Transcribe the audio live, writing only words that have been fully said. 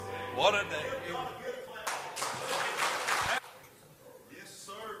What a day. Yes,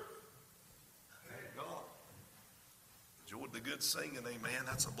 sir. Thank God. Enjoyed the good singing, amen.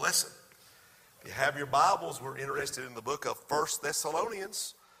 That's a blessing. If you have your Bibles, we're interested in the book of 1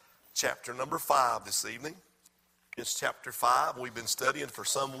 Thessalonians, chapter number 5 this evening. It's chapter 5. We've been studying for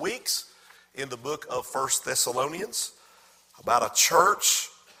some weeks in the book of 1 Thessalonians about a church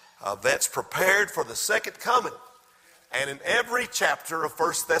that's prepared for the second coming. And in every chapter of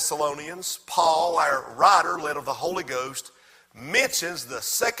 1 Thessalonians, Paul, our writer, led of the Holy Ghost, mentions the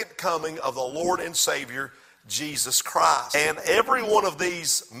second coming of the Lord and Savior, Jesus Christ. And every one of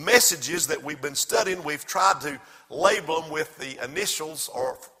these messages that we've been studying, we've tried to label them with the initials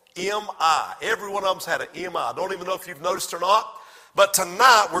or M.I. Every one of them's had an M.I. I don't even know if you've noticed or not. But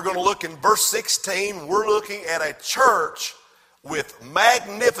tonight we're going to look in verse 16. We're looking at a church with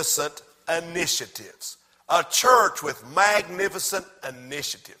magnificent initiatives. A church with magnificent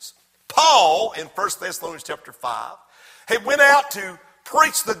initiatives. Paul, in 1 Thessalonians chapter 5, he went out to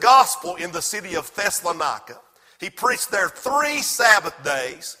preach the gospel in the city of Thessalonica. He preached there 3 Sabbath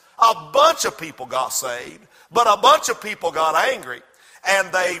days. A bunch of people got saved, but a bunch of people got angry.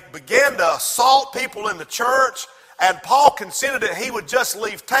 And they began to assault people in the church. And Paul considered that he would just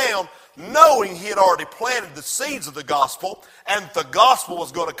leave town, knowing he had already planted the seeds of the gospel, and the gospel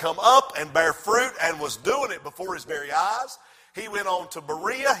was going to come up and bear fruit, and was doing it before his very eyes. He went on to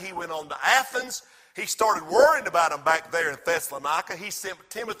Berea. He went on to Athens. He started worrying about him back there in Thessalonica. He sent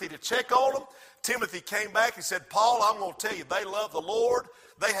Timothy to check on him. Timothy came back. He said, Paul, I'm going to tell you, they love the Lord.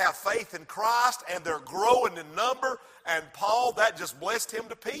 They have faith in Christ, and they're growing in number. And Paul, that just blessed him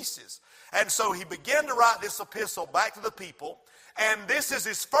to pieces. And so he began to write this epistle back to the people. And this is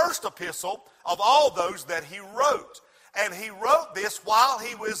his first epistle of all those that he wrote. And he wrote this while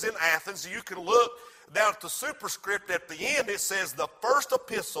he was in Athens. You can look down at the superscript at the end. It says the first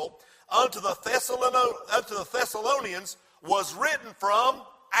epistle unto the Thessalonians was written from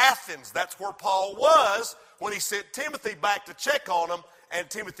Athens. That's where Paul was when he sent Timothy back to check on him, and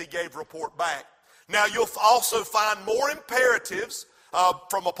Timothy gave a report back. Now you'll also find more imperatives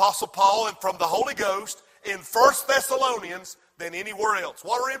from Apostle Paul and from the Holy Ghost in 1 Thessalonians than anywhere else.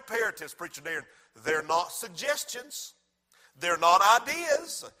 What are imperatives, Preacher Darren? They're not suggestions. They're not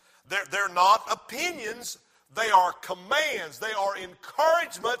ideas. They're not opinions. They are commands. They are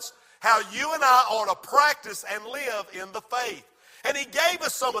encouragements how you and I ought to practice and live in the faith. And he gave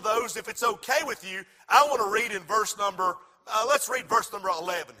us some of those. If it's okay with you, I want to read in let's read verse number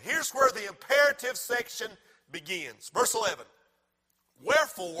 11. Here's where the imperative section begins. Verse 11.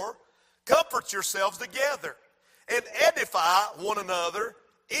 Wherefore, comfort yourselves together and edify one another,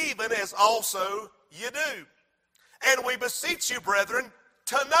 even as also you do. And we beseech you, brethren,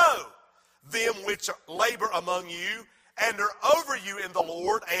 to know them which labor among you and are over you in the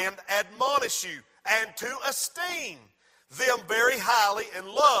Lord, and admonish you, and to esteem them very highly in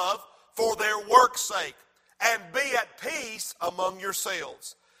love for their work's sake, and be at peace among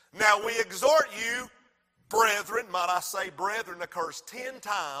yourselves. Now we exhort you, brethren. Might I say brethren occurs 10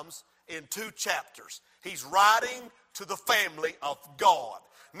 times in 2 chapters. He's writing to the family of God.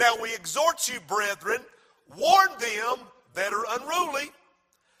 Now we exhort you, brethren, warn them that are unruly,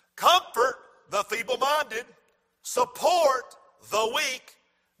 comfort the feeble-minded, support the weak,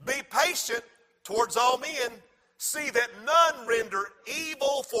 be patient towards all men, see that none render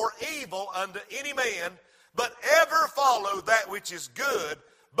evil for evil unto any man, but ever follow that which is good,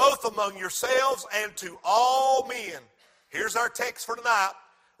 both among yourselves and to all men. Here's our text for tonight.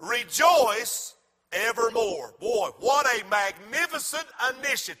 Rejoice evermore. Boy, what a magnificent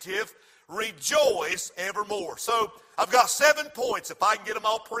initiative. Rejoice evermore. So I've got 7 points. If I can get them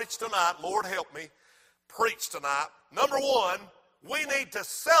all preached tonight, Lord help me preach tonight. Number 1, we need to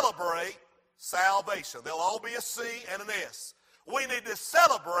celebrate salvation. There'll all be a C and an S. We need to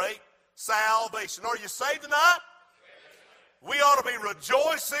celebrate salvation. Are you saved tonight? We ought to be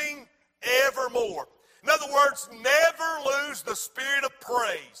rejoicing evermore. In other words, never lose the spirit of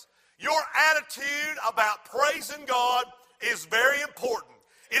praise. Your attitude about praising God is very important.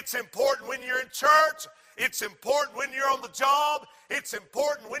 It's important when you're in church. It's important when you're on the job. It's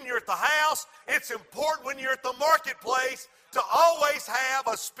important when you're at the house. It's important when you're at the marketplace to always have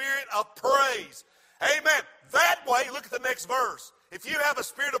a spirit of praise. Amen. That way, look at the next verse. If you have a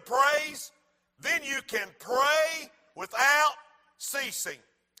spirit of praise, then you can pray without ceasing.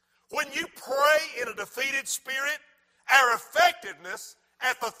 When you pray in a defeated spirit, our effectiveness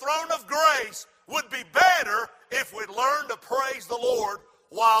at the throne of grace would be better if we'd learn to praise the Lord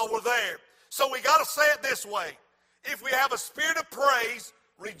while we're there. So we got to say it this way. If we have a spirit of praise,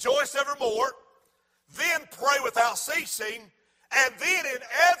 rejoice evermore, then pray without ceasing, and then in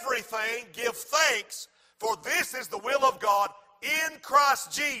everything saying, give thanks, for this is the will of God in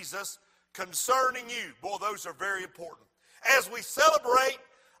Christ Jesus concerning you. Boy, those are very important. As we celebrate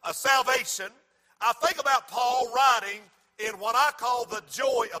salvation, I think about Paul writing in what I call the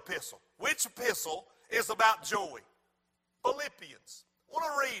joy epistle. Which epistle is about joy? Philippians. I want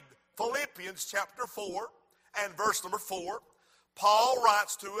to read Philippians chapter 4 and verse number 4. Paul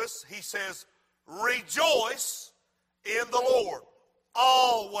writes to us, he says, rejoice in the Lord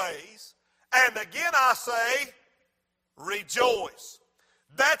always. And again I say, rejoice.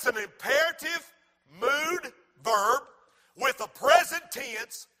 That's an imperative mood verb with a present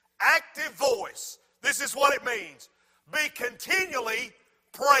tense active voice. This is what it means. Be continually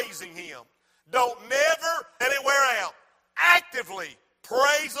praising Him. Don't never anywhere out. Actively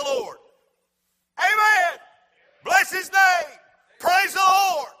praise the Lord. Amen. Bless His name. Praise the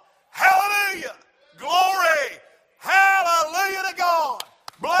Lord. Hallelujah. Glory. Hallelujah to God.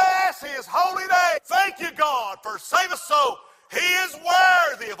 Bless His holy name. Thank you, God, for saving us so. He is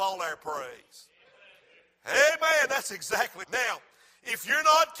worthy of all our praise. Amen. That's exactly. Now, if you're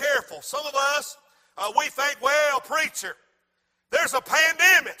not careful, some of us, we think, well, preacher, there's a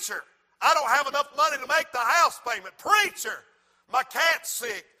pandemic. Sure. I don't have enough money to make the house payment. Preacher, my cat's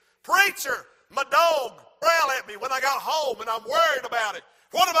sick. Preacher, my dog growled at me when I got home and I'm worried about it.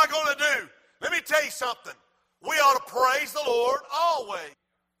 What am I going to do? Let me tell you something. We ought to praise the Lord always.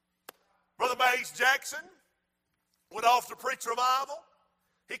 Brother Mays Jackson went off to preach revival.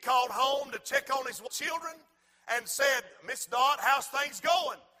 He called home to check on his children and said, Miss Dot, how's things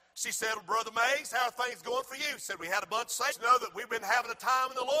going? She said, well, Brother Mays, how are things going for you? He said, we had a bunch of saints know that we've been having a time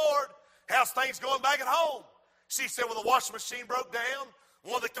in the Lord. How's things going back at home? She said, well, the washing machine broke down.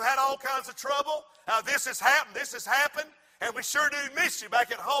 One that had all kinds of trouble. This has happened, and we sure do miss you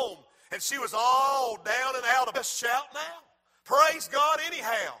back at home. And she was all down and out of us. Shout now. Praise God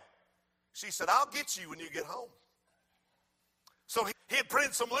anyhow. She said, I'll get you when you get home. So he had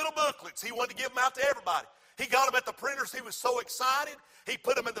printed some little booklets. He wanted to give them out to everybody. He got them at the printers. He was so excited. He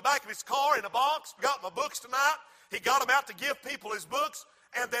put them in the back of his car in a box. Got my books tonight. He got them out to give people his books.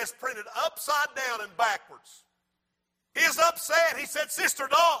 And that's printed upside down and backwards. He's upset. He said, Sister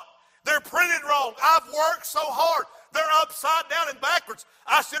Dot, they're printed wrong. I've worked so hard. They're upside down and backwards.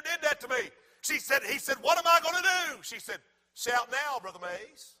 I said, did that to me. He said, what am I going to do? She said, shout now, Brother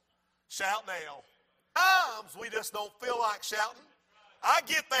Mays. Shout now. Sometimes we just don't feel like shouting. I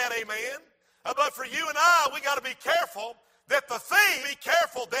get that, amen. But for you and I, we got to be careful that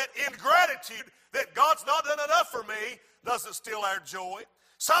ingratitude, that God's not done enough for me, doesn't steal our joy.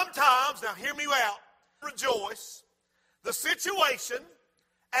 Sometimes, now hear me out, rejoice. The situation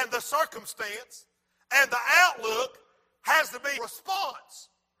and the circumstance and the outlook has to be a response.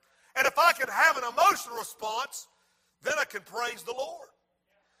 And if I can have an emotional response, then I can praise the Lord.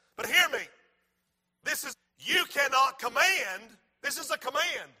 But hear me. You cannot command. This is a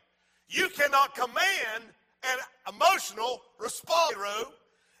command. You cannot command an emotional response.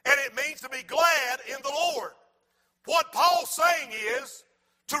 And it means to be glad in the Lord. What Paul's saying is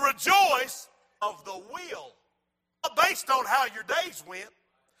to rejoice of the will. It's not based on how your days went.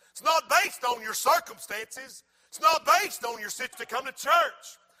 It's not based on your circumstances. It's not based on your situation to come to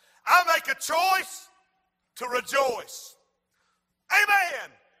church. I make a choice to rejoice. Amen.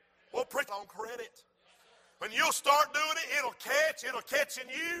 Well, preach on credit. When you'll start doing it, it'll catch in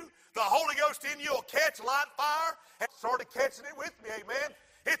you. The Holy Ghost in you will catch light fire and started catching it with me, amen.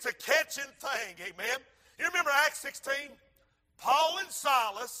 It's a catching thing, amen. You remember Acts 16? Paul and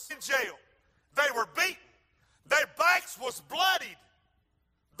Silas in jail. They were beaten. Their backs was bloodied.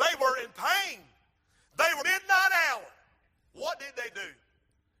 They were in pain. They were midnight hour. What did they do?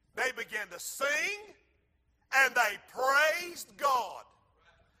 They began to sing and they praised God.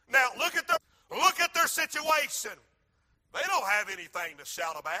 Now look at their situation. They don't have anything to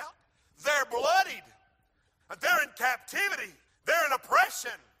shout about. They're bloodied. They're in captivity. They're in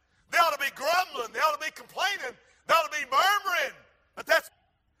oppression. They ought to be grumbling. They ought to be complaining. They ought to be murmuring. But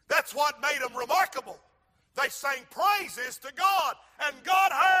that's what made them remarkable. They sang praises to God, and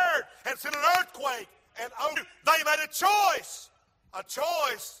God heard and sent an earthquake. And they made a choice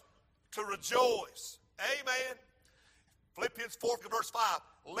to rejoice. Amen. Philippians 4 verse 5.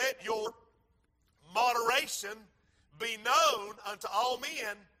 Let your moderation be known unto all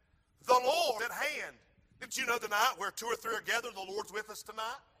men, the Lord at hand. Did you know tonight where two or three are gathered, the Lord's with us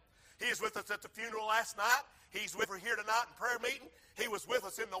tonight? He is with us at the funeral last night. He's with us here tonight in prayer meeting. He was with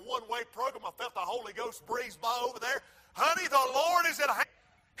us in the one-way program. I felt the Holy Ghost breeze by over there. Honey, the Lord is at hand.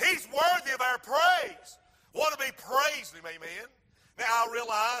 He's worthy of our praise. Want to be praising Him, amen. Now, I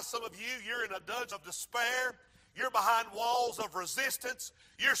realize some of you, you're in a dungeon of despair. You're behind walls of resistance.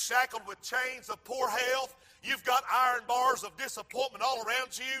 You're shackled with chains of poor health. You've got iron bars of disappointment all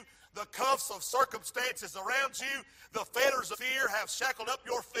around you. The cuffs of circumstances around you. The fetters of fear have shackled up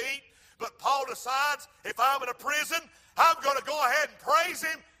your feet. But Paul decides, if I'm in a prison, I'm going to go ahead and praise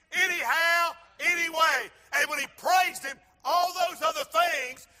him anyhow, anyway. And when he praised him, all those other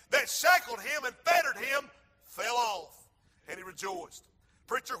things that shackled him and fettered him fell off. And he rejoiced.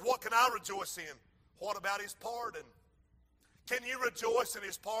 Preacher, what can I rejoice in? What about his pardon? Can you rejoice in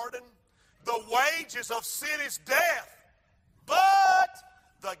his pardon? The wages of sin is death, but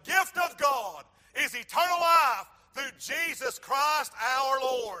the gift of God is eternal life through Jesus Christ our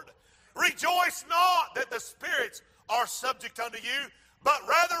Lord. Rejoice not that the spirits are subject unto you, but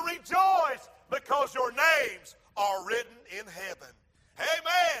rather rejoice because your names are written in heaven.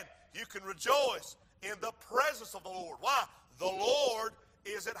 Amen. You can rejoice in the presence of the Lord. Why? The Lord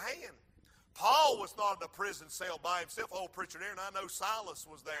is at hand. Paul was not in a prison cell by himself. Oh, preacher, there, and I know Silas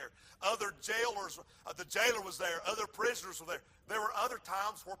was there. Other jailers, the jailer was there. Other prisoners were there. There were other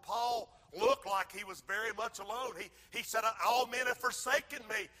times where Paul looked like he was very much alone. He said, all men have forsaken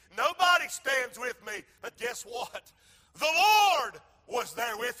me. Nobody stands with me. But guess what? The Lord was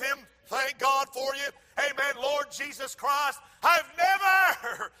there with him. Thank God for you. Amen. Lord Jesus Christ, I've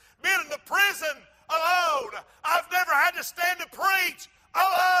never been in the prison alone. I've never had to stand to preach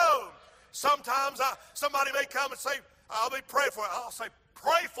alone. Sometimes somebody may come and say, I'll be praying for it. I'll say,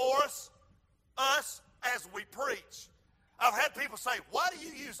 pray for us as we preach. I've had people say, why do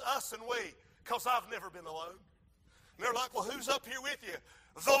you use us and we? Because I've never been alone. And they're like, well, who's up here with you?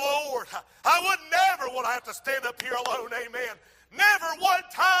 The Lord. I would never want to have to stand up here alone, amen. Never one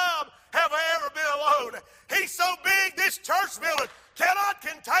time have I ever been alone. He's so big, this church building cannot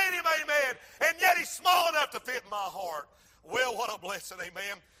contain him, amen. And yet he's small enough to fit in my heart. Well, what a blessing,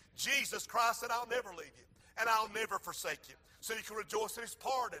 amen. Jesus Christ said, I'll never leave you, and I'll never forsake you. So you can rejoice in his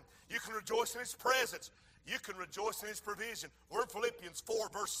pardon. You can rejoice in his presence. You can rejoice in his provision. We're in Philippians 4,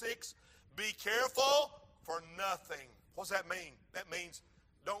 verse 6. Be careful for nothing. What does that mean? That means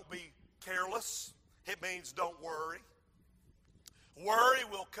don't be careless. It means don't worry. Worry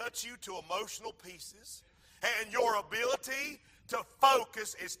will cut you to emotional pieces, and your ability to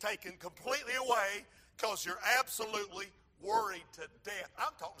focus is taken completely away because you're absolutely worried to death.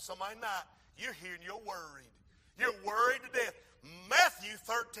 I'm talking to somebody tonight. You're here and you're worried. You're worried to death. Matthew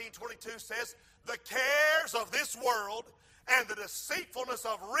 13:22 says, the cares of this world and the deceitfulness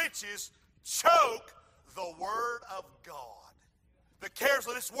of riches choke the word of God. The cares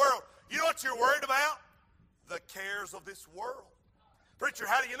of this world. You know what you're worried about? The cares of this world. Preacher,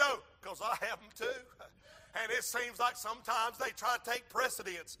 how do you know? Because I have them too. And it seems like sometimes they try to take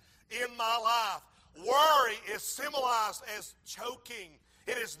precedence in my life. Worry is symbolized as choking.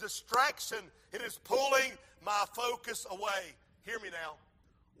 It is distraction. It is pulling my focus away. Hear me now.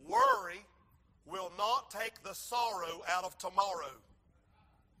 Worry will not take the sorrow out of tomorrow.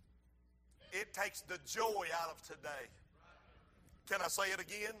 It takes the joy out of today. Can I say it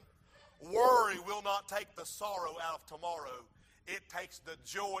again? Worry will not take the sorrow out of tomorrow. It takes the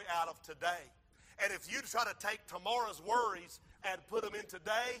joy out of today. And if you try to take tomorrow's worries and put them in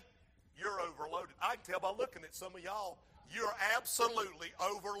today, you're overloaded. I can tell by looking at some of y'all, you're absolutely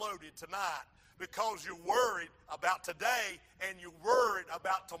overloaded tonight because you're worried about today and you're worried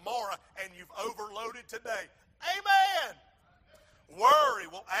about tomorrow and you've overloaded today. Amen. Worry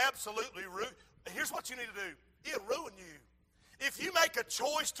will absolutely ruin. Here's what you need to do. It'll ruin you. If you make a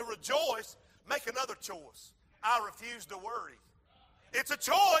choice to rejoice, make another choice. I refuse to worry. It's a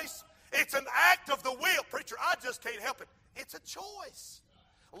choice. It's an act of the will. Preacher, I just can't help it. It's a choice.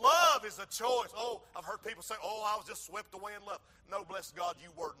 Love is a choice. Oh, I've heard people say, oh, I was just swept away in love. No, bless God, you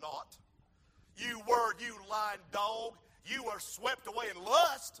were not. You were, you lying dog. You were swept away in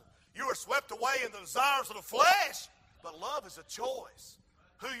lust. You were swept away in the desires of the flesh. But love is a choice.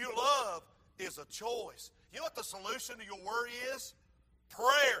 Who you love is a choice. You know what the solution to your worry is?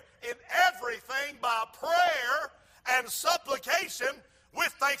 Prayer. In everything by prayer and supplication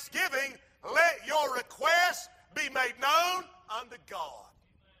with thanksgiving, let your requests be made known unto God.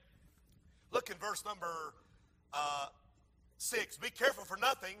 Look in verse number 6. Be careful for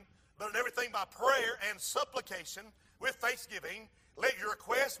nothing, but in everything by prayer and supplication with thanksgiving, let your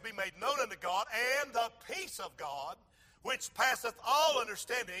requests be made known unto God, and the peace of God, which passeth all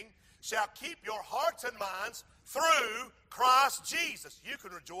understanding, shall keep your hearts and minds through Christ Jesus. You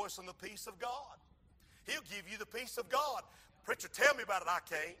can rejoice in the peace of God. He'll give you the peace of God. Preacher, tell me about it. I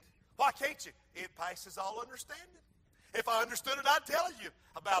can't. Why can't you? It passes all understanding. If I understood it, I'd tell you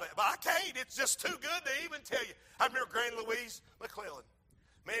about it. But I can't. It's just too good to even tell you. I remember Granny Louise McClellan.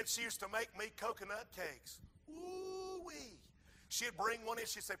 Man, she used to make me coconut cakes. Woo-wee. She'd bring one in.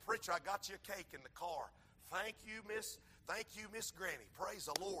 She'd say, "Preacher, I got you a cake in the car. Thank you, Miss Granny. Praise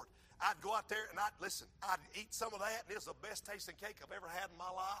the Lord." I'd go out there and I'd eat some of that, and it was the best tasting cake I've ever had in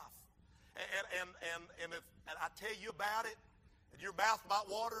my life. And I tell you about it, and your mouth might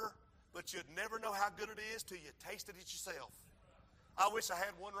water, but you'd never know how good it is till you tasted it yourself. I wish I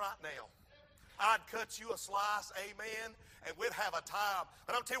had one right now. I'd cut you a slice, amen, and we'd have a time.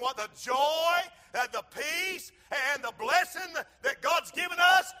 But I'm telling you what, the joy and the peace and the blessing that God's given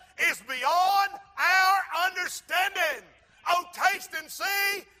us is beyond our understanding. Oh, taste and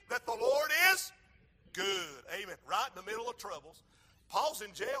see that the Lord is good. Amen. Right in the middle of troubles. Paul's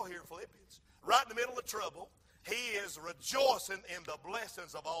in jail here in Philippians. Right in the middle of trouble. He is rejoicing in the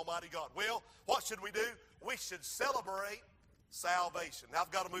blessings of Almighty God. Well, what should we do? We should celebrate salvation. Now,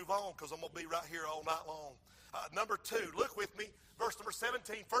 I've got to move on because I'm going to be right here all night long. Number 2, look with me, verse number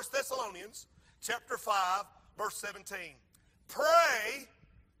 17, 1 Thessalonians chapter 5, verse 17. Pray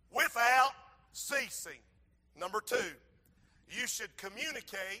without ceasing. Number 2, you should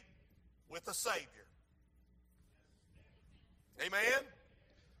communicate with the Savior. Amen?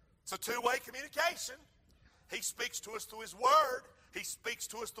 It's a two-way communication. He speaks to us through His Word. He speaks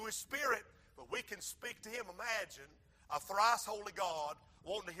to us through His Spirit. But we can speak to Him. Imagine a thrice holy God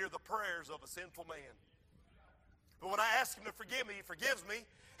wanting to hear the prayers of a sinful man. But when I ask Him to forgive me, He forgives me,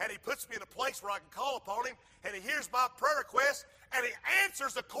 and He puts me in a place where I can call upon Him, and He hears my prayer request, and He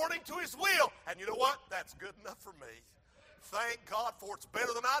answers according to His will. And you know what? That's good enough for me. Thank God for it. It's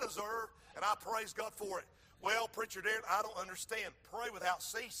better than I deserve, and I praise God for it. Well, Preacher Darren, I don't understand. Pray without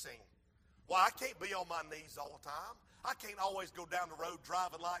ceasing. Well, I can't be on my knees all the time. I can't always go down the road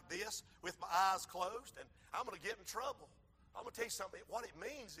driving like this with my eyes closed, and I'm going to get in trouble. I'm going to tell you something. What it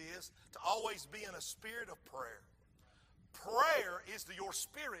means is to always be in a spirit of prayer. Prayer is to your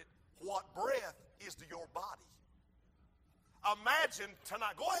spirit what breath is to your body. Imagine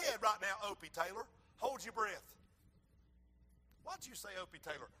tonight. Go ahead right now, Opie Taylor. Hold your breath. Why'd you say Opie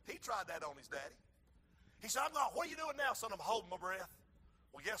Taylor? He tried that on his daddy. He said, "What are you doing now, son? I'm holding my breath."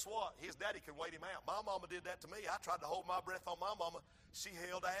 Well, guess what? His daddy could wait him out. My mama did that to me. I tried to hold my breath on my mama. She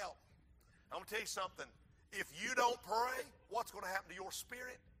held out. I'm going to tell you something. If you don't pray, what's going to happen to your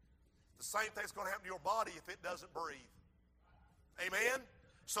spirit? The same thing's going to happen to your body if it doesn't breathe. Amen?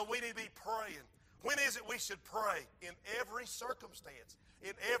 So we need to be praying. When is it we should pray? In every circumstance,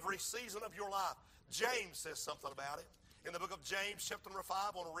 in every season of your life. James says something about it. In the book of James, chapter number 5,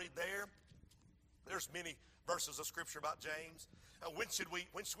 I want to read there. There's many verses of Scripture about James. When should we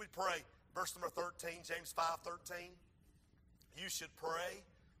pray? Verse number 13, James 5:13. You should pray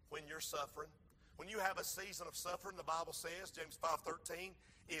when you're suffering. When you have a season of suffering, the Bible says, James 5:13,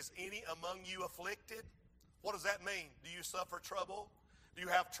 is any among you afflicted? What does that mean? Do you suffer trouble? Do you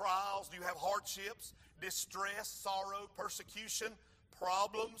have trials? Do you have hardships, distress, sorrow, persecution,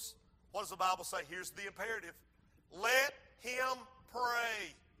 problems? What does the Bible say? Here's the imperative. Let him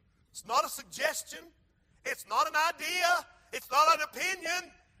pray. It's not a suggestion. It's not an idea. It's not an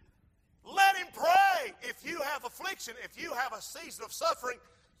opinion. Let him pray. If you have affliction, if you have a season of suffering,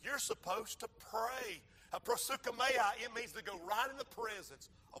 you're supposed to pray. A proseuchomai, it means to go right in the presence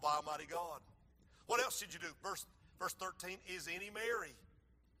of Almighty God. What else should you do? Verse 13, is any merry?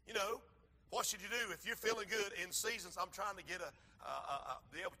 You know, what should you do if you're feeling good in seasons? I'm trying to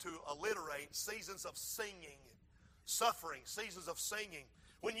be able to alliterate seasons of singing, suffering, seasons of singing.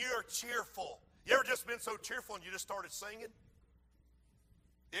 When you're cheerful, you ever just been so cheerful and you just started singing?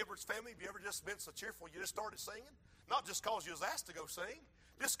 Edwards family, have you ever just been so cheerful you just started singing? Not just because you was asked to go sing.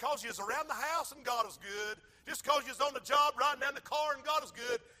 Just because you was around the house and God was good. Just because you was on the job riding down the car and God was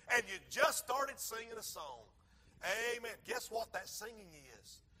good. And you just started singing a song. Amen. Guess what that singing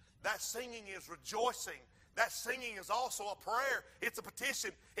is? That singing is rejoicing. That singing is also a prayer. It's a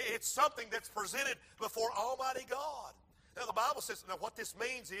petition. It's something that's presented before Almighty God. Now the Bible says, now what this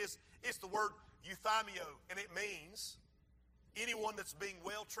means is, it's the word euthymio, and it means anyone that's being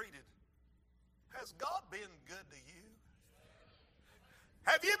well treated. Has God been good to you?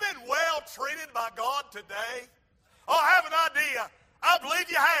 Have you been well treated by God today? Oh, I have an idea. I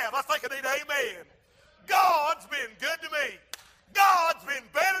believe you have. I think I need an amen. God's been good to me. God's been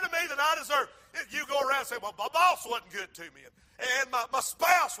better to me than I deserve. You go around and say, well, my boss wasn't good to me, and my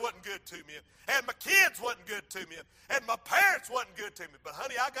spouse wasn't good to me, and my kids wasn't good to me, and my parents wasn't good to me. But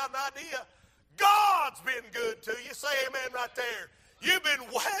honey, I got an idea. God's been good to you. Say amen right there. You've been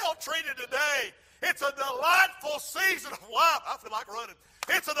well treated today. It's a delightful season of life. I feel like running.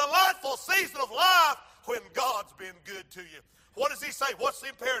 It's a delightful season of life when God's been good to you. What does he say? What's the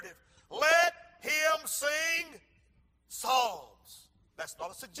imperative? Let him sing psalms. That's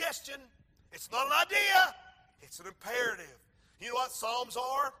not a suggestion. It's not an idea. It's an imperative. You know what Psalms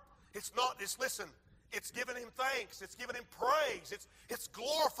are? Listen, it's giving him thanks. It's giving him praise. It's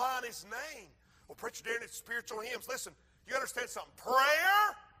glorifying his name. Well, Preacher Darren, it's spiritual hymns. Listen, you understand something.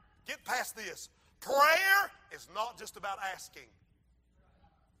 Prayer, get past this. Prayer is not just about asking.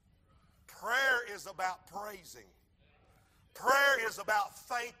 Prayer is about praising. Prayer is about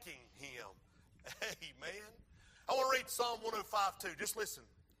thanking him. Amen. I want to read Psalm 105 too. Just listen.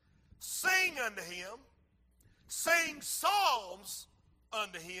 Sing unto him. Sing psalms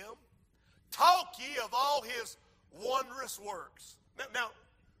unto him. Talk ye of all his wondrous works. Now,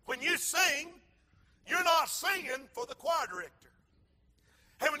 when you sing, you're not singing for the choir director.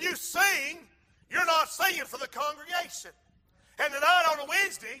 And when you sing, you're not singing for the congregation. And tonight on a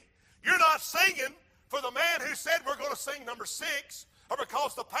Wednesday, you're not singing for the man who said we're going to sing number 6 or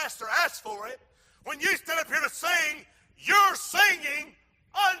because the pastor asked for it. When you stand up here to sing, you're singing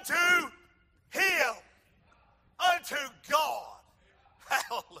unto him, unto God.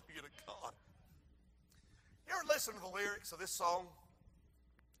 Hallelujah to God. You ever listen to the lyrics of this song?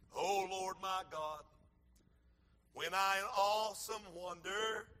 Oh, Lord my God, when I in awesome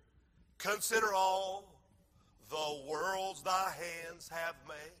wonder consider all the worlds thy hands have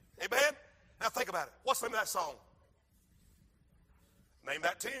made. Amen? Now think about it. What's the name of that song? Name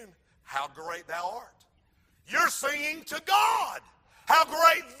that tune. How great thou art. You're singing to God. How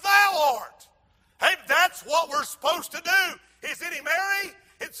great thou art. Hey, that's what we're supposed to do. Isn't he merry?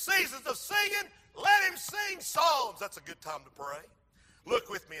 It's seasons of singing. Let him sing psalms. That's a good time to pray. Look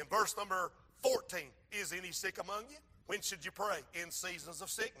with me in verse number 14. Is any sick among you? When should you pray? In seasons of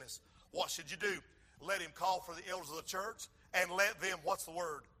sickness. What should you do? Let him call for the elders of the church and let them, what's the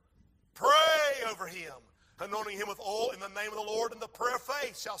word? Pray over him, anointing him with oil in the name of the Lord, and the prayer of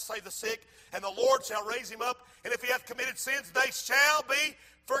faith shall save the sick, and the Lord shall raise him up, and if he hath committed sins, they shall be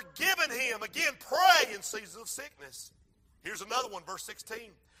forgiven him. Again, pray in seasons of sickness. Here's another one, verse 16.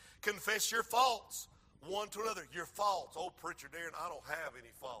 Confess your faults one to another. Your faults. Oh, Preacher Darren, I don't have any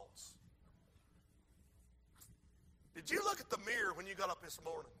faults. Did you look at the mirror when you got up this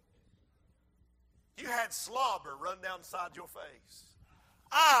morning? You had slobber run down inside your face.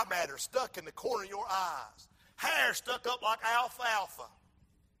 Eye matter stuck in the corner of your eyes. Hair stuck up like alfalfa.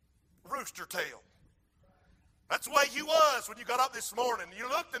 Rooster tail. That's the way you was when you got up this morning. You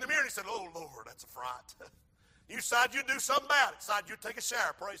looked in the mirror and you said, oh, Lord, that's a fright. You decided you'd do something about it. Decided you'd take a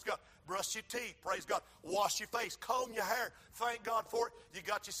shower. Praise God. Brush your teeth. Praise God. Wash your face. Comb your hair. Thank God for it. You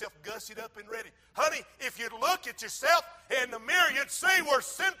got yourself gussied up and ready. Honey, if you'd look at yourself in the mirror, you'd see we're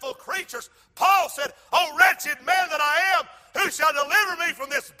sinful creatures. Paul said, oh, wretched man that I am, who shall deliver me from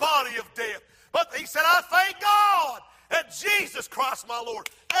this body of death? But he said, I thank God that Jesus Christ my Lord.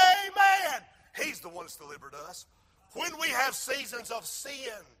 Amen. He's the one that's delivered us. When we have seasons of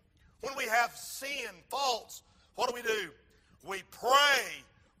sin, when we have sin, faults, what do? We pray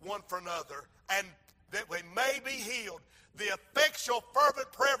one for another, and that we may be healed. The effectual,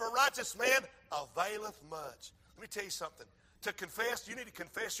 fervent prayer of a righteous man availeth much. Let me tell you something. To confess, you need to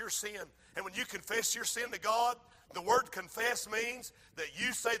confess your sin. And when you confess your sin to God, the word confess means that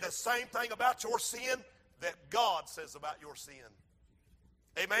you say the same thing about your sin that God says about your sin.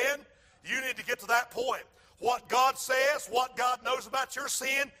 Amen? You need to get to that point. What God says, what God knows about your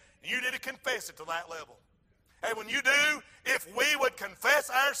sin, you need to confess it to that level. And when you do, if we would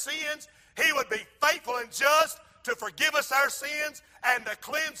confess our sins, he would be faithful and just to forgive us our sins and to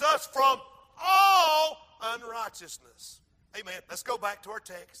cleanse us from all unrighteousness. Amen. Let's go back to our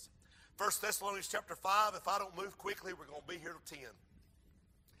text. 1 Thessalonians chapter 5. If I don't move quickly, we're going to be here till 10.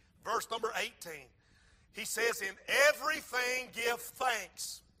 Verse number 18. He says, in everything give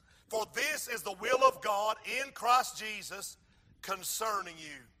thanks, for this is the will of God in Christ Jesus concerning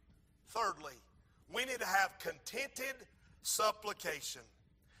you. Thirdly, we need to have contented supplication.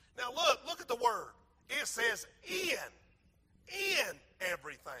 Now look at the word. It says in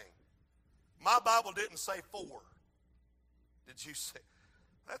everything. My Bible didn't say for. Did you say?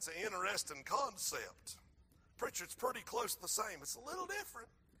 That's an interesting concept. Preacher, it's pretty close to the same. It's a little different.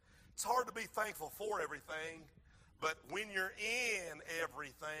 It's hard to be thankful for everything, but when you're in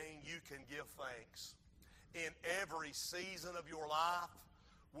everything, you can give thanks. In every season of your life,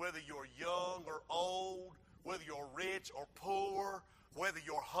 whether you're young or old, whether you're rich or poor, whether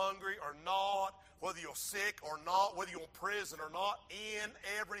you're hungry or not, whether you're sick or not, whether you're in prison or not, in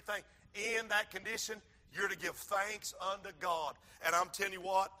everything, in that condition, you're to give thanks unto God. And I'm telling you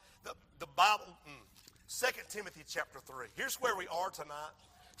what, the Bible, 2 Timothy chapter 3. Here's where we are tonight.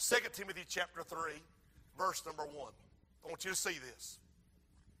 2 Timothy chapter 3, verse number 1. I want you to see this.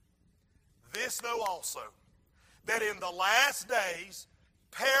 This know also, that in the last days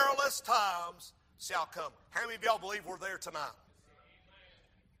perilous times shall come. How many of y'all believe we're there tonight?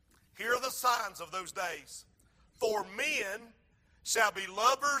 Here are the signs of those days. For men shall be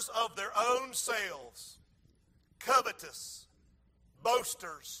lovers of their own selves, covetous,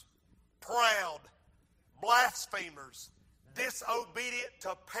 boasters, proud, blasphemers, disobedient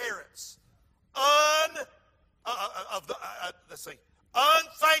to parents,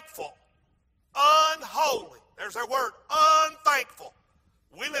 unthankful, unholy. There's our word, unthankful.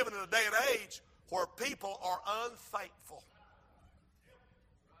 We live in a day and age where people are unthankful.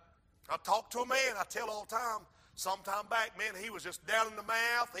 I talk to a man, I tell all the time, sometime back, man, he was just down in the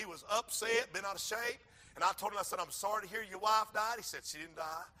mouth. He was upset, been out of shape. And I told him, I said, I'm sorry to hear your wife died. He said, she didn't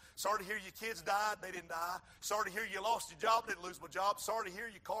die. Sorry to hear your kids died. They didn't die. Sorry to hear you lost your job. Didn't lose my job. Sorry to hear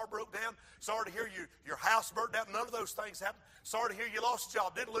your car broke down. Sorry to hear your house burnt down. None of those things happened. Sorry to hear you lost your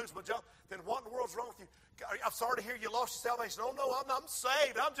job. Didn't lose my job. Then what in the world's wrong with you? I'm sorry to hear you lost your salvation. Oh, no, I'm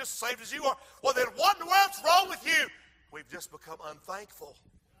saved. I'm just saved as you are. Well, then what in the world's wrong with you? We've just become unthankful.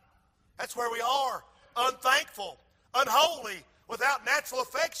 That's where we are. Unthankful, unholy, without natural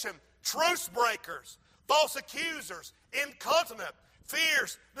affection, truce breakers, false accusers, incontinent,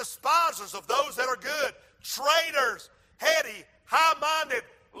 fierce, despisers of those that are good, traitors, heady, high-minded,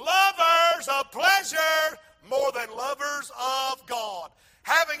 lovers of pleasure more than lovers of God,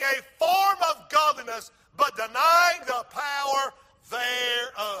 having a form of godliness but denying the power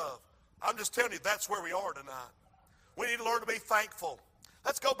thereof. I'm just telling you, that's where we are tonight. We need to learn to be thankful.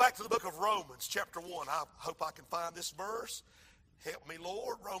 Let's go back to the book of Romans, chapter 1. I hope I can find this verse. Help me,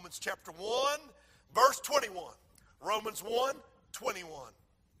 Lord. Romans chapter 1, verse 21. Romans 1, 21.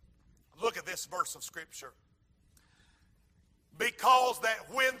 Look at this verse of Scripture. Because that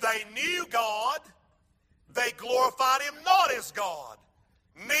when they knew God, they glorified Him not as God,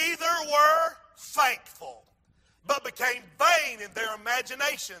 neither were thankful, but became vain in their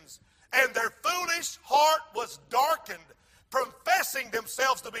imaginations, and their foolish heart was darkened. Professing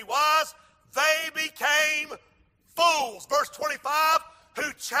themselves to be wise, they became fools. Verse 25,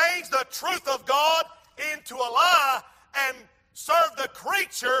 who changed the truth of God into a lie and served the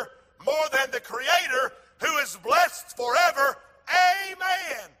creature more than the Creator, who is blessed forever.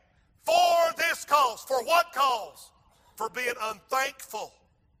 Amen. For this cause. For what cause? For being unthankful.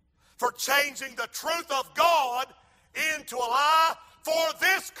 For changing the truth of God into a lie. For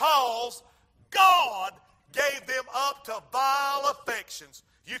this cause, God gave them up to vile affections.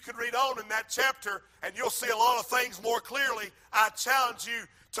 You can read on in that chapter and you'll see a lot of things more clearly. I challenge you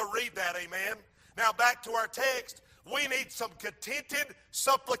to read that, amen. Now back to our text. We need some contented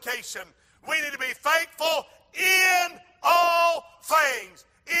supplication. We need to be thankful in all things,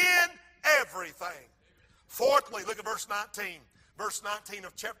 in everything. Fourthly, look at verse 19. Verse 19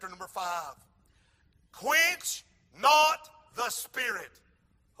 of chapter number 5. Quench not the Spirit.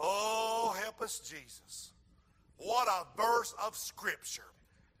 Oh, help us, Jesus. What a verse of Scripture.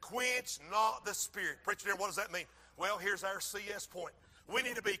 Quench not the Spirit. Preacher, what does that mean? Well, here's our CS point. We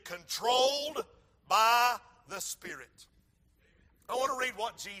need to be controlled by the Spirit. I want to read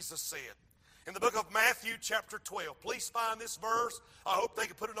what Jesus said in the book of Matthew chapter 12. Please find this verse. I hope they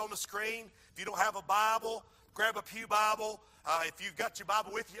can put it on the screen. If you don't have a Bible, grab a pew Bible. If you've got your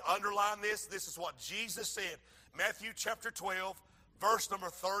Bible with you, underline this. This is what Jesus said. Matthew chapter 12, verse number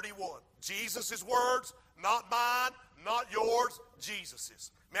 31. Jesus' words, not mine, not yours,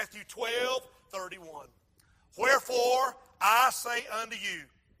 Jesus's. Matthew 12, 31. Wherefore I say unto you,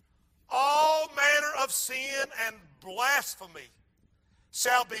 all manner of sin and blasphemy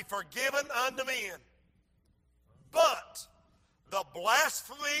shall be forgiven unto men, but the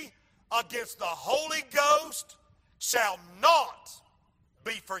blasphemy against the Holy Ghost shall not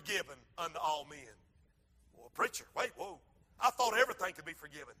be forgiven unto all men. Well, preacher, wait, whoa. I thought everything could be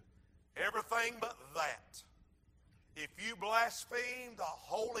forgiven. Everything but that. If you blaspheme the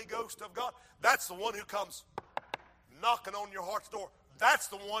Holy Ghost of God, that's the one who comes knocking on your heart's door. That's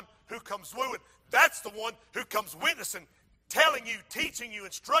the one who comes wooing. That's the one who comes witnessing, telling you, teaching you,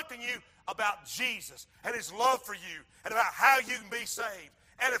 instructing you about Jesus and His love for you and about how you can be saved.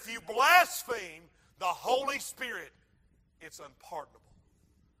 And if you blaspheme the Holy Spirit, it's unpardonable.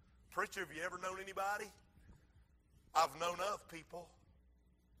 Preacher, have you ever known anybody? I've known of people.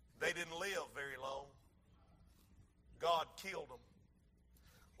 They didn't live very long. God killed them.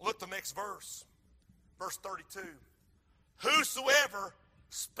 Look the next verse. Verse 32. Whosoever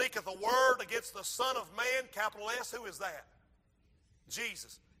speaketh a word against the Son of Man, capital S, who is that?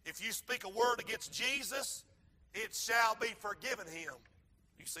 Jesus. If you speak a word against Jesus, it shall be forgiven him.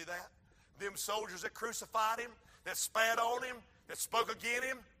 You see that? Them soldiers that crucified him, that spat on him, that spoke against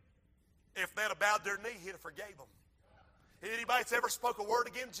him, if they'd have bowed their knee, he'd have forgave them. Anybody that's ever spoke a word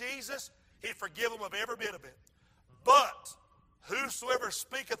against Jesus, He'd forgive them of every bit of it. But whosoever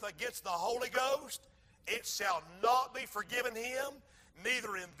speaketh against the Holy Ghost, it shall not be forgiven him,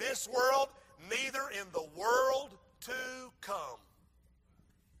 neither in this world, neither in the world to come.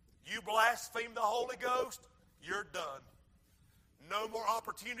 You blaspheme the Holy Ghost, you're done. No more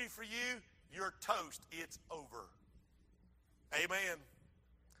opportunity for you, you're toast. It's over. Amen.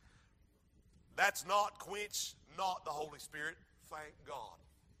 That's not quench, not the Holy Spirit. Thank God.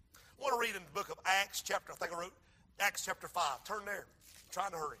 I want to read in the book of Acts chapter, I think I wrote Acts chapter 5. Turn there. I'm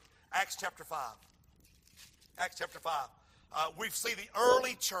trying to hurry. Acts chapter 5. Acts chapter 5. We see the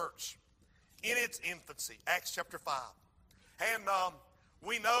early church in its infancy. Acts chapter 5. And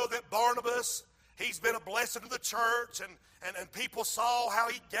we know that Barnabas, he's been a blessing to the church, and people saw how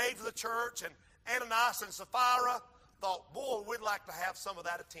he gave to the church, and Ananias and Sapphira thought, boy, we'd like to have some of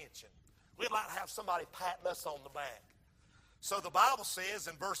that attention. We'd like to have somebody patting us on the back. So the Bible says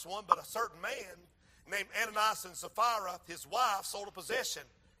in verse 1, but a certain man named Ananias and Sapphira, his wife, sold a possession,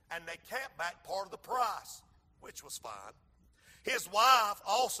 and they kept back part of the price, which was fine. His wife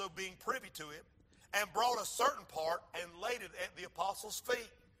also being privy to it, and brought a certain part and laid it at the apostles'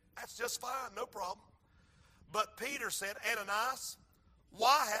 feet. That's just fine, no problem. But Peter said, Ananias,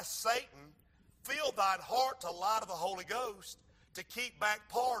 why hath Satan filled thine heart to lie to the Holy Ghost to keep back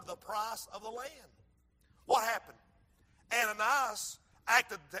part of the price of the land? What happened? Ananias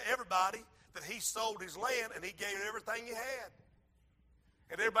acted to everybody that he sold his land and he gave everything he had.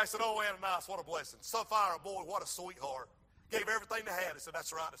 And everybody said, oh, Ananias, what a blessing. Sapphira, boy, what a sweetheart. Gave everything they had. He said,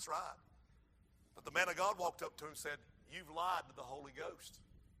 that's right, that's right. But the man of God walked up to him and said, you've lied to the Holy Ghost.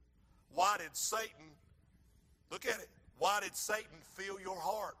 Why did Satan, look at it, why did Satan fill your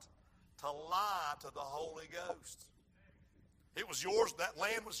heart to lie to the Holy Ghost? It was yours, that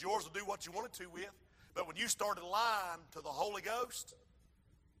land was yours to do what you wanted to with. But when you started lying to the Holy Ghost,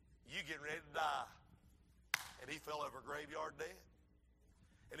 you getting ready to die. And he fell over a graveyard dead.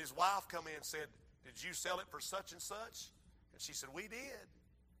 And his wife come in and said, did you sell it for such and such? And she said, we did.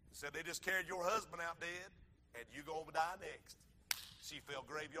 He said, they just carried your husband out dead, and you going to die next. She fell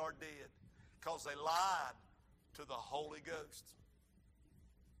graveyard dead because they lied to the Holy Ghost.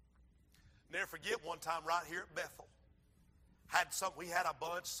 Never forget one time right here at Bethel. We had a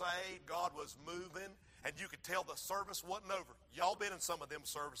bunch saved. God was moving, and you could tell the service wasn't over. Y'all been in some of them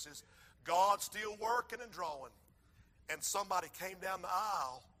services. God's still working and drawing. And somebody came down the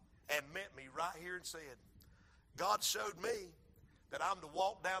aisle and met me right here and said, God showed me that I'm to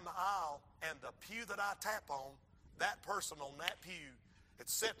walk down the aisle, and the pew that I tap on, that person on that pew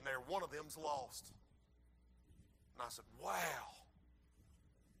that's sitting there, one of them's lost. And I said, wow,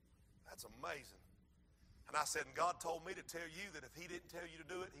 that's amazing. And I said, and God told me to tell you that if he didn't tell you to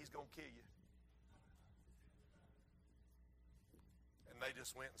do it, he's going to kill you. And they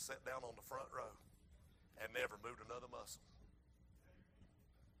just went and sat down on the front row and never moved another muscle.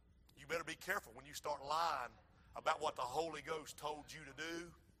 You better be careful when you start lying about what the Holy Ghost told you to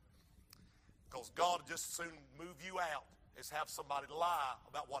do, because God will just as soon move you out as have somebody lie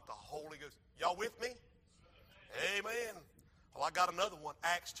about what the Holy Ghost. Y'all with me? Amen. Well, I got another one.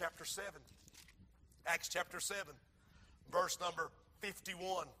 Acts chapter 7. Acts chapter 7, verse number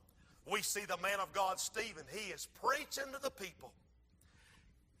 51. We see the man of God, Stephen. He is preaching to the people.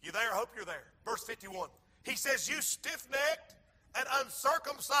 You there? I hope you're there. Verse 51. He says, you stiff-necked and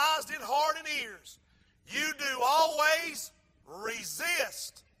uncircumcised in heart and ears, you do always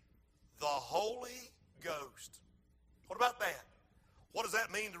resist the Holy Ghost. What about that? What does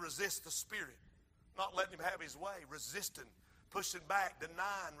that mean to resist the Spirit? Not letting him have his way, resisting, pushing back,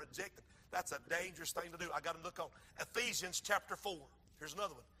 denying, rejecting. That's a dangerous thing to do. I got to look on Ephesians chapter 4. Here's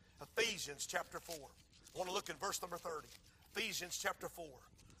another one. Ephesians chapter 4. I want to look in verse number 30. Ephesians chapter 4,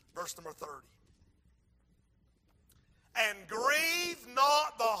 verse number 30. And grieve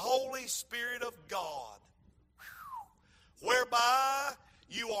not the Holy Spirit of God, whereby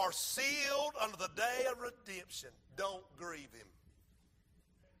you are sealed unto the day of redemption. Don't grieve him.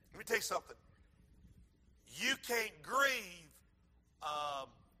 Let me tell you something. You can't grieve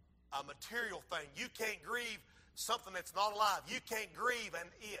a material thing. You can't grieve something that's not alive. You can't grieve an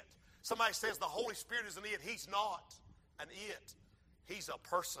it. Somebody says the Holy Spirit is an it. He's not an it. He's a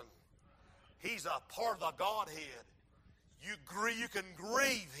person. He's a part of the Godhead. You can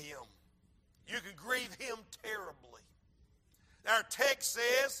grieve him. You can grieve him terribly. Our text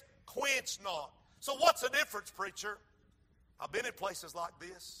says, quench not. So what's the difference, preacher? I've been in places like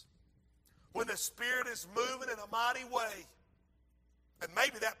this when the Spirit is moving in a mighty way. And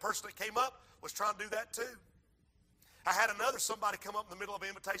maybe that person that came up was trying to do that too. I had somebody come up in the middle of an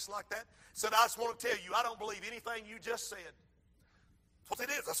invitation like that, said, I just want to tell you, I don't believe anything you just said. What they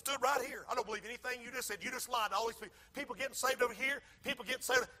did is I stood right here. I don't believe anything you just said. You just lied to all these people. People getting saved over here. People getting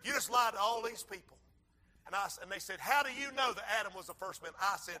saved. You just lied to all these people. And they said, how do you know that Adam was the first man?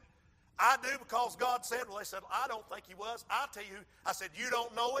 I said, I do because God said. Well, they said, I don't think he was. I'll tell you. I said, you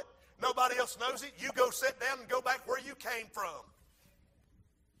don't know it. Nobody else knows it. You go sit down and go back where you came from.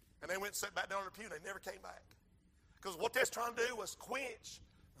 And they went and sat back down on the pew. They never came back. Because what they're trying to do was quench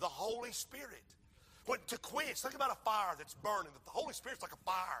the Holy Spirit. To quench, think about a fire that's burning. The Holy Spirit's like a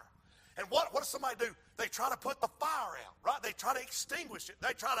fire. And what does somebody do? They try to put the fire out, right? They try to extinguish it.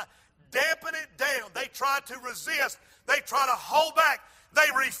 They try to dampen it down. They try to resist. They try to hold back. They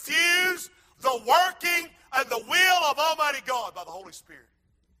refuse the working and the will of Almighty God by the Holy Spirit.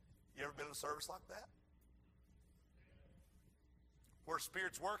 You ever been in a service like that? Where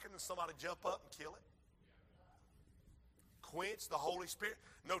Spirit's working and somebody jump up and kill it? Quench the Holy Spirit.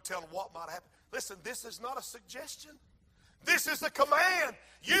 No telling what might happen. Listen, this is not a suggestion. This is a command.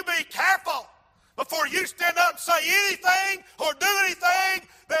 You be careful before you stand up and say anything or do anything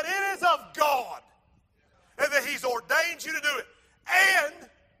that it is of God and that He's ordained you to do it. And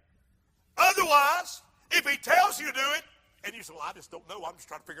otherwise, if He tells you to do it, and you say, well, I just don't know. I'm just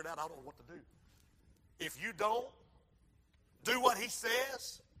trying to figure it out. I don't know what to do. If you don't do what He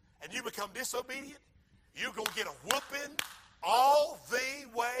says and you become disobedient, you're going to get a whooping all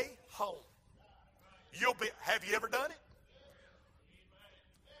the way home. Have you ever done it?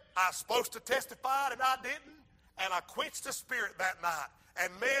 I was supposed to testify and I didn't, and I quenched the Spirit that night.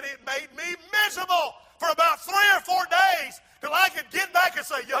 And man, it made me miserable for about 3 or 4 days till I could get back and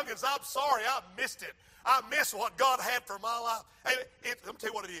say, youngins, I'm sorry, I missed it. I missed what God had for my life. Hey, let me tell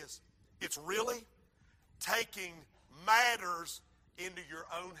you what it is. It's really taking matters into your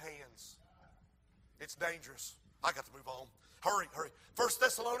own hands. It's dangerous. I got to move on. Hurry. 1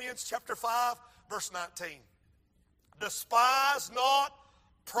 Thessalonians chapter 5, verse 19. Despise not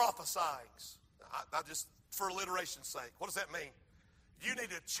prophesying. I just, for alliteration's sake, what does that mean? You need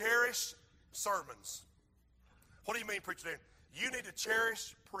to cherish sermons. What do you mean, preacher? You need to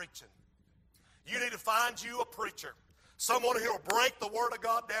cherish preaching. You need to find you a preacher. Someone who will break the Word of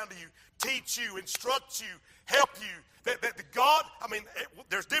God down to you, teach you, instruct you, help you.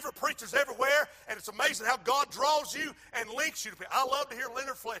 There's different preachers everywhere, and it's amazing how God draws you and links you to people. I love to hear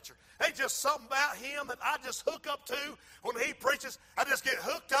Leonard Fletcher. There's just something about him that I just hook up to when he preaches. I just get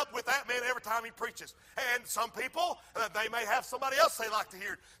hooked up with that man every time he preaches. And some people, they may have somebody else they like to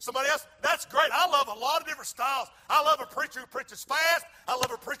hear. Somebody else, that's great. I love a lot of different styles. I love a preacher who preaches fast. I love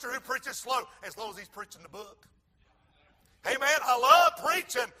a preacher who preaches slow, as long as he's preaching the book. Hey, man, I love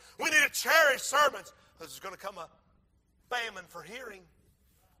preaching. We need to cherish sermons. There's going to come a famine for hearing.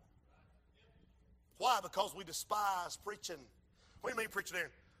 Why? Because we despise preaching. What do you mean preaching,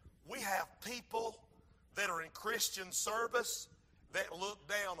 Aaron? We have people that are in Christian service that look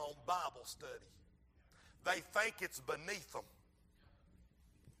down on Bible study. They think it's beneath them.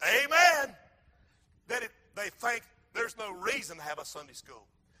 Amen. They think there's no reason to have a Sunday school.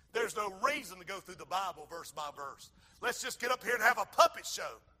 There's no reason to go through the Bible verse by verse. Let's just get up here and have a puppet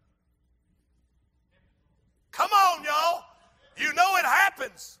show. Come on, y'all. You know it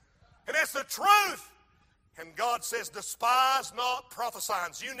happens. And it's the truth. And God says, despise not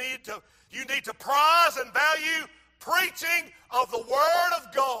prophesying. You need to prize and value preaching of the Word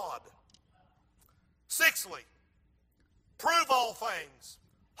of God. Sixthly, prove all things.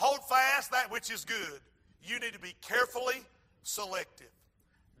 Hold fast that which is good. You need to be carefully selective.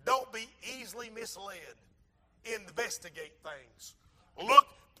 Don't be easily misled. Investigate things.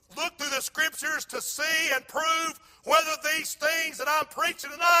 Look through the Scriptures to see and prove whether these things that I'm preaching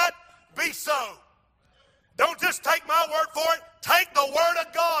tonight be so. Don't just take my word for it. Take the Word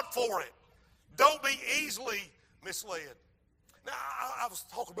of God for it. Don't be easily misled. Now, I was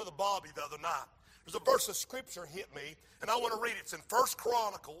talking to Brother Bobby the other night. There's a verse of Scripture hit me, and I want to read it. It's in 1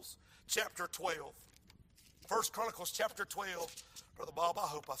 Chronicles chapter 12. 1 Chronicles chapter 12. Brother Bob, I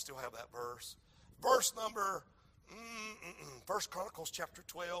hope I still have that verse. Verse number, 1 Chronicles chapter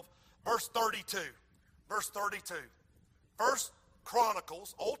 12, verse 32. Verse 32. 1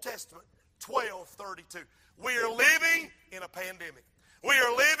 Chronicles, Old Testament, 12:32. We are living in a pandemic. We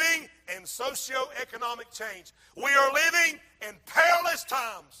are living in socioeconomic change. We are living in perilous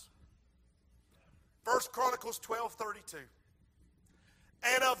times. 1 Chronicles 12:32.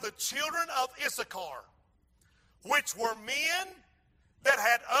 And of the children of Issachar, which were men that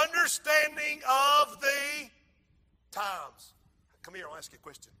had understanding of the times. Come here, I'll ask you a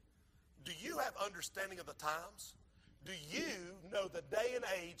question. Do you have understanding of the times? Do you know the day and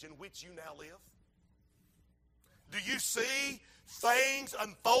age in which you now live? Do you see things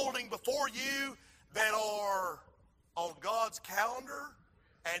unfolding before you that are on God's calendar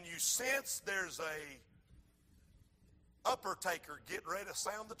and you sense there's a upper taker getting ready to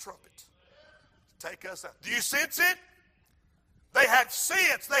sound the trumpet. Take us out. Do you sense it? They had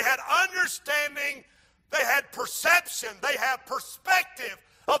sense. They had understanding. They had perception. They had perspective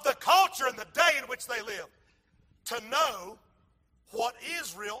of the culture and the day in which they lived to know what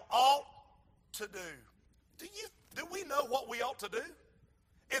Israel ought to do. Do we know what we ought to do?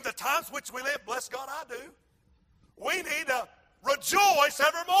 In the times which we live, bless God, I do. We need to rejoice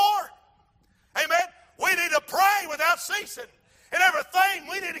evermore. Amen. We need to pray without ceasing. In everything,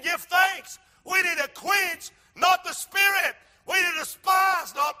 we need to give thanks. We need to quench not the spirit. We need to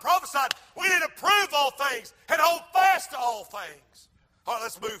despise, not prophesy. We need to prove all things and hold fast to all things. All right,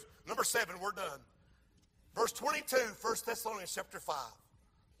 let's move. Number 7, we're done. Verse 22, 1 Thessalonians chapter 5.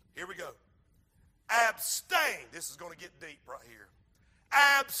 Here we go. Abstain. This is going to get deep right here.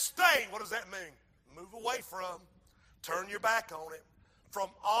 Abstain. What does that mean? Move away from, turn your back on it, from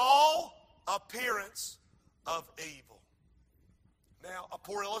all appearance of evil. Now, a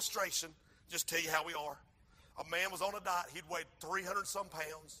poor illustration, just tell you how we are. A man was on a diet. He'd weighed 300-some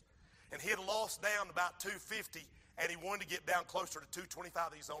pounds, and he had lost down about 250, and he wanted to get down closer to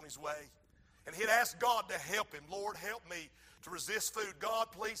 225. He's on his way. And he'd asked God to help him. Lord, help me to resist food. God,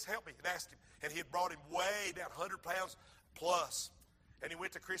 please help me. He'd asked him, and he had brought him way down, 100 pounds plus. And he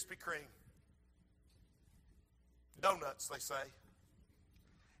went to Krispy Kreme. Donuts, they say.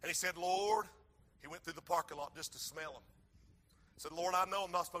 And he said, Lord, he went through the parking lot just to smell them. He said, Lord, I know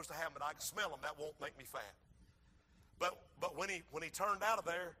I'm not supposed to have them, but I can smell them. That won't make me fat. But when he turned out of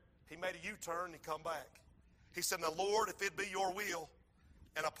there, he made a U-turn and he come back. He said, now, Lord, if it be your will,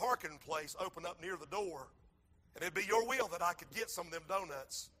 and a parking place opened up near the door, and it'd be your will that I could get some of them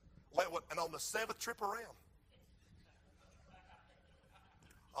donuts. And on the 7th trip around,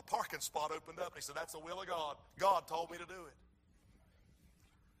 a parking spot opened up. He said, that's the will of God. God told me to do it.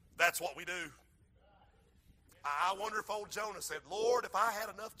 That's what we do. I wonder if old Jonah said, Lord, if I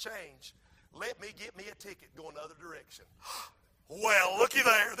had enough change, let me get me a ticket going the other direction. Well, looky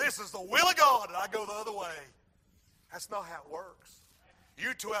there. This is the will of God, and I go the other way. That's not how it works.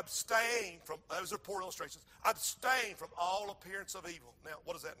 You to abstain from, those are poor illustrations, abstain from all appearance of evil. Now,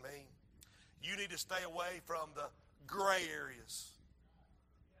 what does that mean? You need to stay away from the gray areas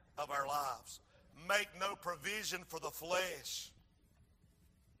of our lives. Make no provision for the flesh.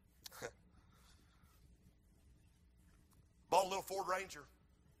 Bought a little Ford Ranger,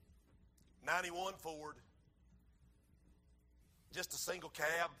 91 Ford, just a single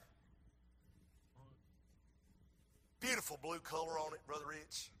cab. Beautiful blue color on it, Brother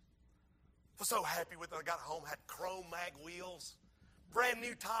Rich. Was so happy with it. I got home, had chrome mag wheels, brand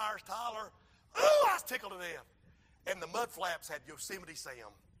new tires, Tyler. Oh, I was tickled to death. And the mud flaps had Yosemite Sam.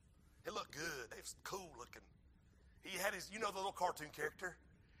 It looked good. It was cool looking. He had his, you know the little cartoon character?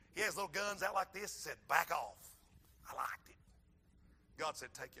 He has little guns out like this. He said, back off. I liked it. God said,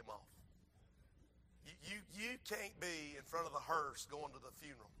 take him off. You can't be in front of the hearse going to the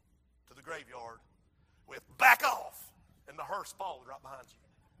funeral, to the graveyard, with back off, and the hearse followed right behind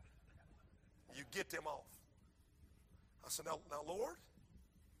you. You get them off. I said, now Lord,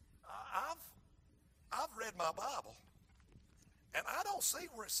 I've read my Bible, and I don't see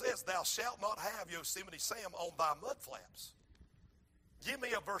where it says, thou shalt not have Yosemite Sam on thy mud flaps. Give me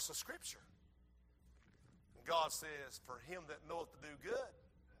a verse of Scripture. And God says, for him that knoweth to do good,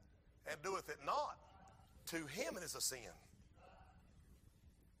 and doeth it not, to him it is a sin.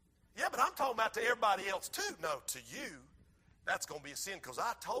 Yeah, but I'm talking about to everybody else too. No, to you, that's going to be a sin, because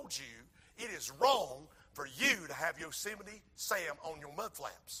I told you it is wrong for you to have Yosemite Sam on your mud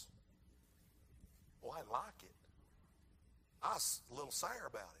flaps. Well, I like it. I was a little sour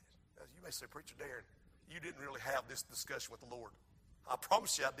about it. You may say, Preacher Darren, you didn't really have this discussion with the Lord. I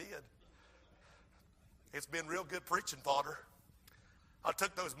promise you I did. It's been real good preaching fodder. I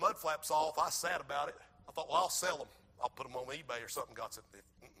took those mud flaps off. I sat about it. I thought, well, I'll sell them. I'll put them on eBay or something. God said, if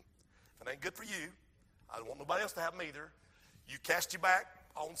it ain't good for you, I don't want nobody else to have them either. You cast your back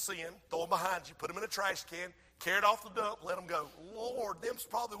on sin, throw them behind you, put them in a trash can, carry it off the dump, let them go. Lord, them's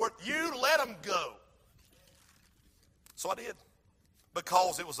probably worth, you let them go. So I did,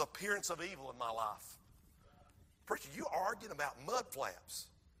 because it was appearance of evil in my life. Preacher, you arguing about mud flaps.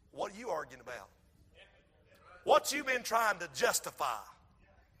 What are you arguing about? What you been trying to justify?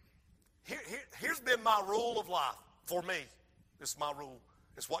 Here's been my rule of life for me. This is my rule.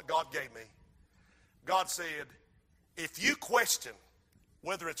 It's what God gave me. God said, if you question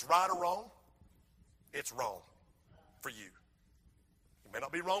whether it's right or wrong, it's wrong for you. It may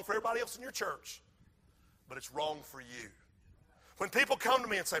not be wrong for everybody else in your church, but it's wrong for you. When people come to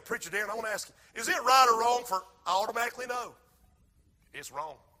me and say, Preacher Darren, I want to ask you, is it right or wrong for, I automatically know. It's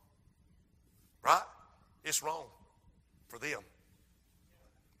wrong. Right? It's wrong for them.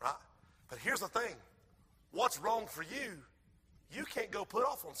 Right? But here's the thing. What's wrong for you, you can't go put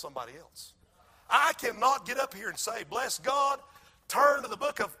off on somebody else. I cannot get up here and say, bless God, turn to the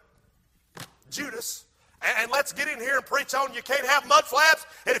book of Judas, and let's get in here and preach on you can't have mud flaps,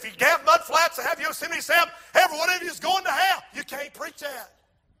 and if you have mud flaps and have Yosemite Sam, every one of you is going to hell. You can't preach that.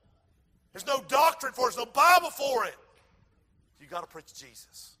 There's no doctrine for it. There's no Bible for it. You got to preach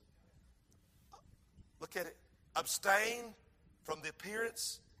Jesus. Look at it. Abstain from the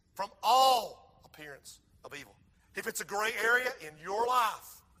appearance, from all appearance of evil. If it's a gray area in your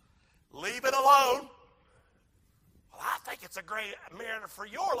life, leave it alone. Well, I think it's a gray area for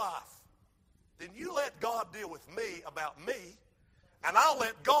your life. Then you let God deal with me about me, and I'll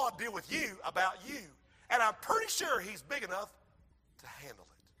let God deal with you about you. And I'm pretty sure he's big enough to handle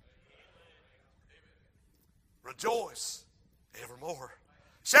it. Rejoice evermore.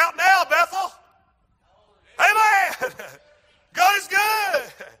 Shout now, Bethel. Amen. God is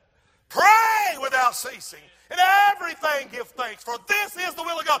good. Pray without ceasing. In everything give thanks, for this is the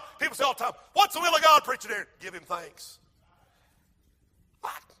will of God. People say all the time, what's the will of God, preacher there? Give him thanks.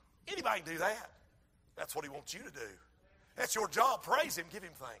 What? Anybody can do that. That's what he wants you to do. That's your job. Praise him. Give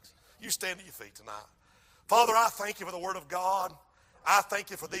him thanks. You stand to your feet tonight. Father, I thank you for the word of God. I thank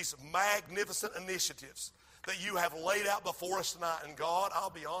you for these magnificent initiatives that you have laid out before us tonight. And God, I'll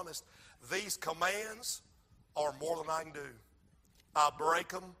be honest, these commands are more than I can do. I break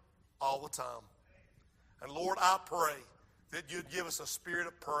them all the time. And Lord, I pray that you'd give us a spirit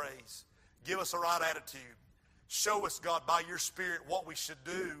of praise. Give us a right attitude. Show us, God, by your Spirit what we should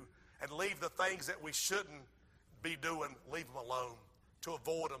do, and leave the things that we shouldn't be doing, leave them alone, to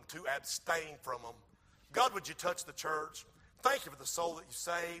avoid them, to abstain from them. God, would you touch the church? Thank you for the soul that you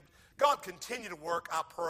saved. God, continue to work, I pray.